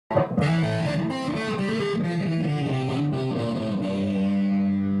Hey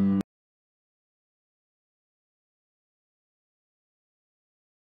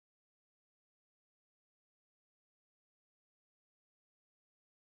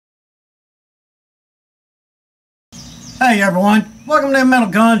everyone, welcome to Metal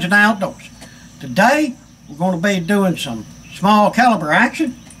Guns and Outdoors. Today we're going to be doing some small caliber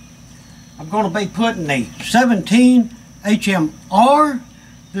action. I'm going to be putting the 17 HMR,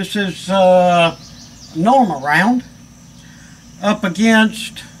 this is a normal round, up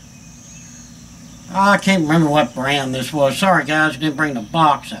against, I can't remember what brand this was. Sorry guys, I didn't bring the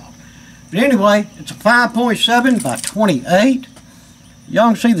box out. But anyway, it's a 5.7 by 28. Y'all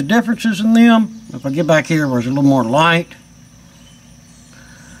can see the differences in them. If I get back here where it's a little more light.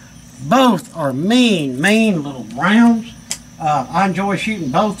 Both are mean little rounds. I enjoy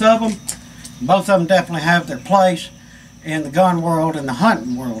shooting both of them. Both of them definitely have their place in the gun world and the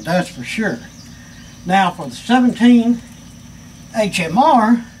hunting world, that's for sure. Now for the 17 HMR,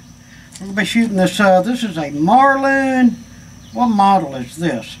 we're going to be shooting this, this is a Marlin, what model is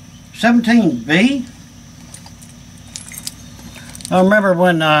this? 17B. I remember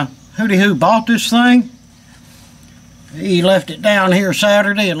when Hootie Hoo bought this thing. He left it down here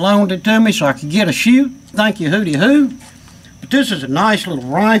Saturday and loaned it to me so I could get a shoot. Thank you, Hootie Hoo. But this is a nice little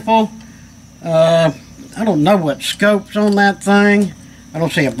rifle. I don't know what scope's on that thing. I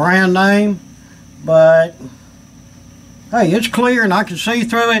don't see a brand name. But, hey, it's clear and I can see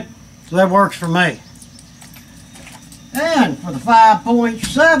through it. So that works for me. And for the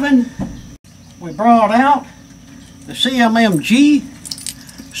 5.7, we brought out the CMMG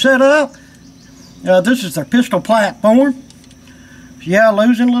setup. This is their pistol platform. So yeah,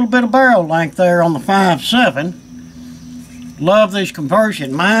 losing a little bit of barrel length there on the 5.7. Love these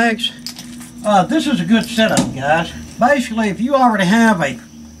conversion mags. This is a good setup, guys. Basically, if you already have a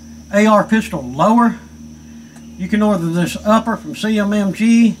AR pistol lower, you can order this upper from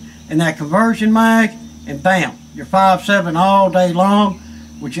CMMG and that conversion mag, and bam, your 5.7 all day long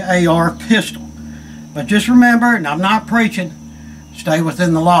with your AR pistol. But just remember, and I'm not preaching, stay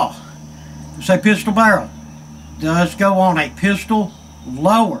within the law. Say pistol barrel does go on a pistol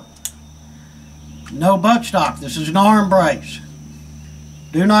lower. No buttstock. This is an arm brace.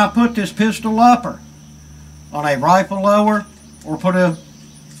 Do not put this pistol upper on a rifle lower or put a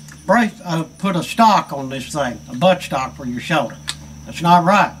brace, put a stock on this thing, a buttstock for your shoulder. That's not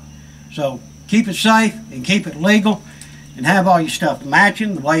right. So keep it safe and keep it legal and have all your stuff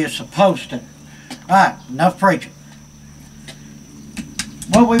matching the way it's supposed to. Alright, enough preaching.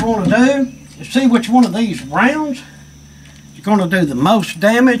 What we want to do is see which one of these rounds is going to do the most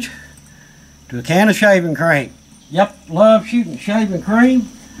damage to a can of shaving cream. Yep, love shooting shaving cream.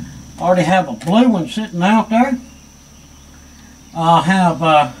 Already have a blue one sitting out there. I'll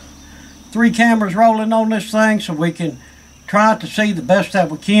have 3 cameras rolling on this thing so we can try to see the best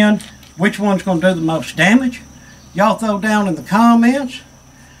that we can which one's going to do the most damage. Y'all throw down in the comments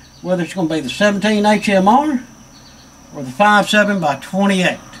whether it's going to be the 17 HMR or the 5.7 by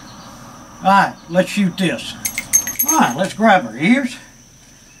 28. Alright, let's shoot this. Alright, let's grab our ears.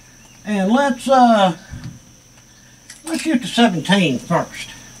 And let's shoot the 17 first.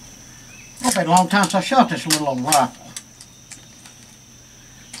 It's been a long time since I shot this little old rifle.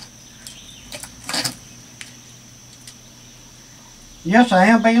 Yes, I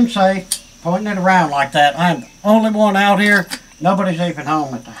am being safe, pointing it around like that. I am the only one out here. Nobody's even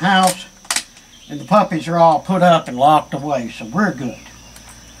home at the house. And the puppies are all put up and locked away, so we're good.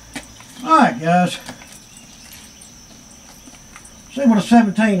 Alright guys. See what a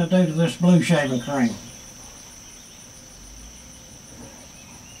 17 will do to this blue shaving cream.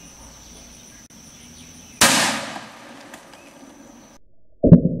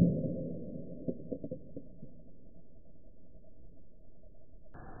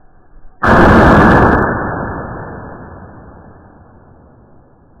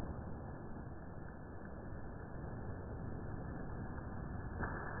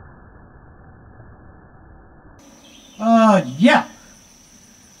 Yeah.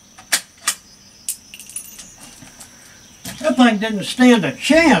 That thing didn't stand a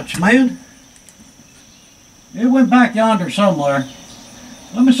chance, man. It went back yonder somewhere.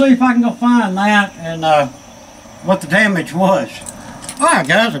 Let me see if I can go find that and what the damage was. Alright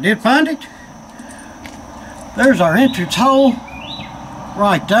guys, I did find it. There's our entrance hole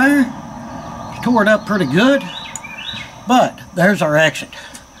right there. It's tore it up pretty good. But there's our exit.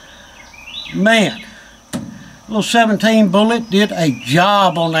 Man, little 17 bullet did a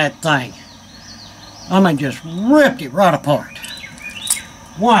job on that thing. I mean, just ripped it right apart.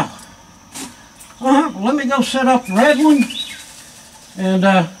 Wow. Let me go set up the red one And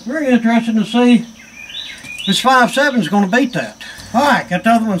very interesting to see if this 5.7 is going to beat that. Alright, got the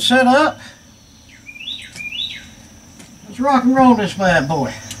other one set up. Let's rock and roll this bad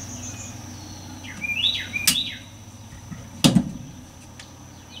boy.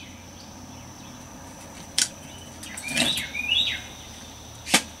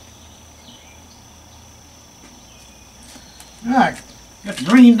 Alright, got the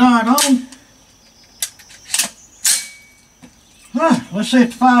green dot on. Let's see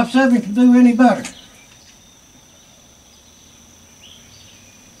if the 5.7 can do any better.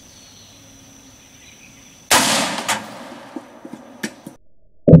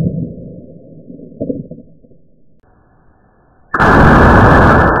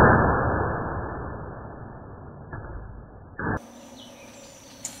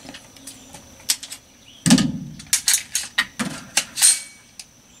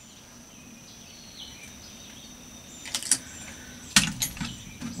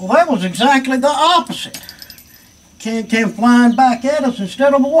 Well, that was exactly the opposite. Can came flying back at us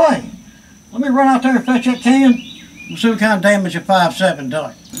instead of away. Let me run out there and fetch that can. We'll see what kind of damage a 5.7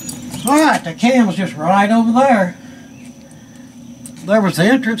 does. Alright, the can was just right over there. There was the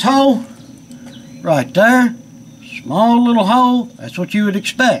entrance hole. Right there. Small little hole. That's what you would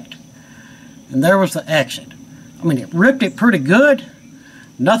expect. And there was the exit. I mean, it ripped it pretty good.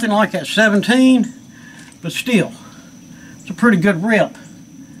 Nothing like that 17. But still, it's a pretty good rip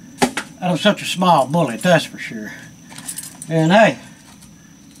out of such a small bullet, that's for sure. And hey,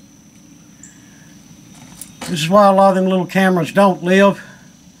 this is why a lot of them little cameras don't live,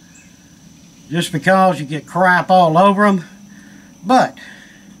 just because you get crap all over them. But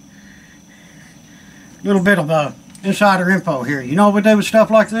a little bit of insider info here. You know what we do with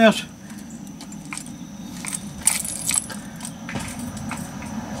stuff like this?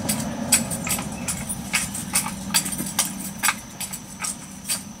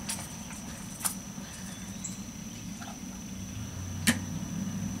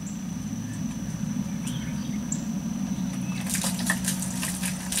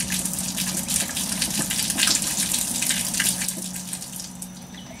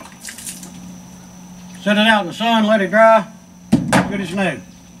 Set it out in the sun, let it dry, good as new.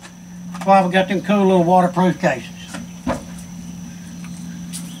 That's why we got them cool little waterproof cases.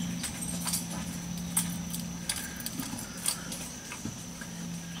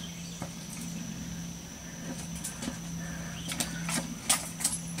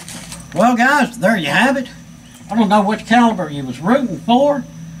 Well guys, there you have it. I don't know which caliber you was rooting for,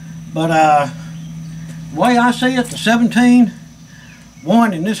 but the way I see it, the 17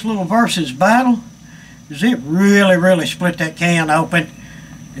 won in this little versus battle. Is it really split that can open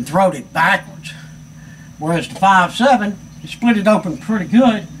and throwed it backwards. Whereas the 5.7, it split it open pretty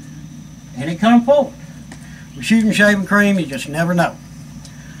good and it come forward. With shooting shaving cream, you just never know.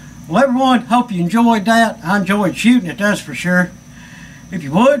 Well everyone, hope you enjoyed that. I enjoyed shooting it, that's for sure. If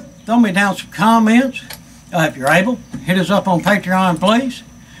you would, throw me down some comments. If you're able, hit us up on Patreon please.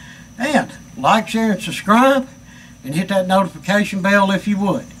 And like, share, and subscribe. And hit that notification bell if you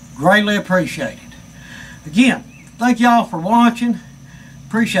would. Greatly appreciate it. Again, thank y'all for watching.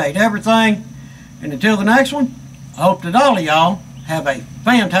 Appreciate everything. And until the next one, I hope that all of y'all have a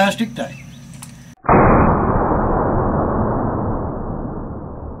fantastic day.